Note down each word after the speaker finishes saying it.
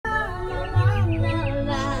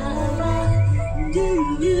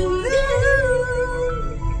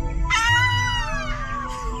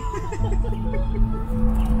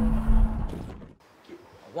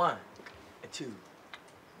1, 2,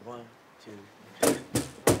 1, 2, 3.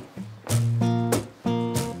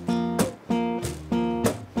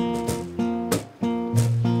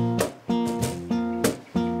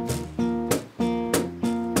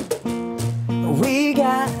 We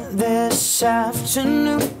got this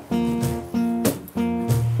afternoon,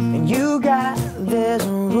 and you got this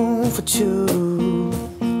room for two.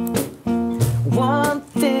 One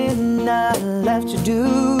thing I left to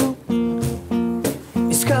do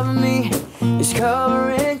is cover me, is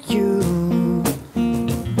covering you.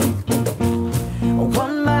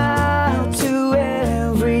 1 mile to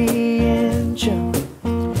every inch of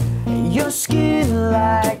your skin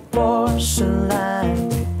like porcelain.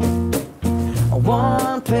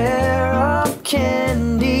 1 pair of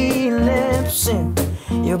candy lips and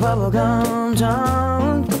your bubblegum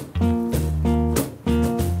tongue.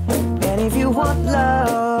 And if you want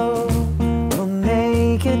love, we'll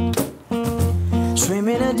make it. Swim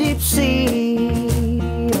in a deep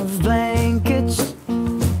sea of blankets.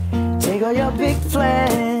 Take all your big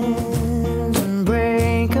plans and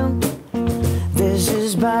break them. This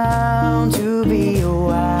is bound to be a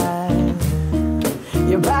while.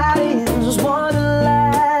 Your body is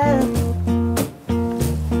Wonderland.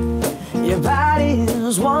 Your body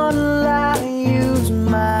is Wonderland. Use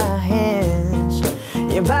my hands.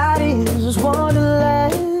 Your body is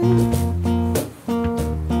Wonderland.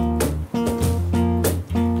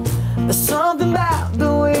 There's something about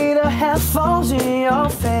the way the hair falls in your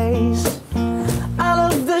face. I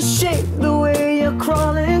love the shape, the way you're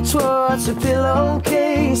crawling towards a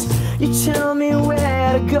pillowcase. You tell me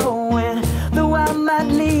where to go and though I might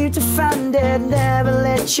leave to find it, never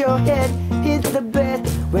let your head hit the bed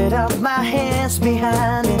without my hands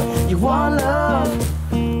behind it. You want love,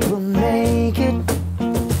 we'll make it.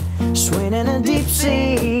 Swim in a deep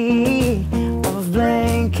sea of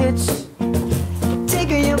blankets. Take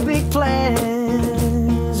your big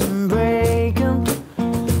plans and break them.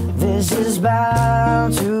 This is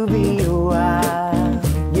bound to be a while.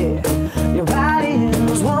 Yeah, your body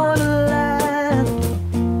is Wonderland.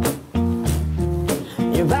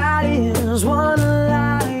 Your body is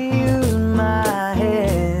Wonderland. Use my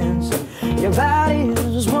hands. Your body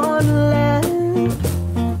is Wonderland.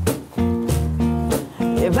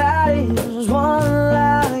 Your body is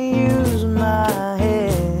Wonderland. Use my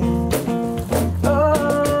hands.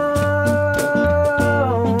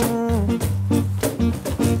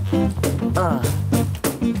 Oh,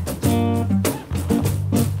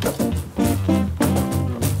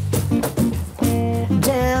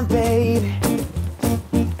 damn, baby.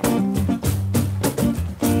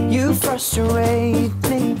 You frustrate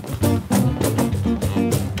me,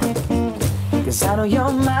 'cause I know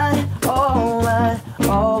you're mine, all mine,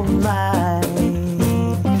 all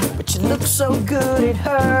mine. But you look so good it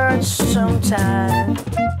hurts sometimes.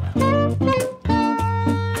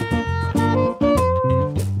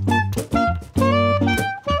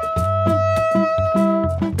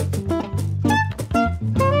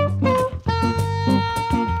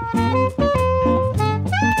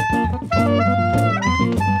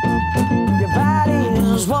 Your body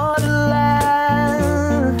is Wonderland.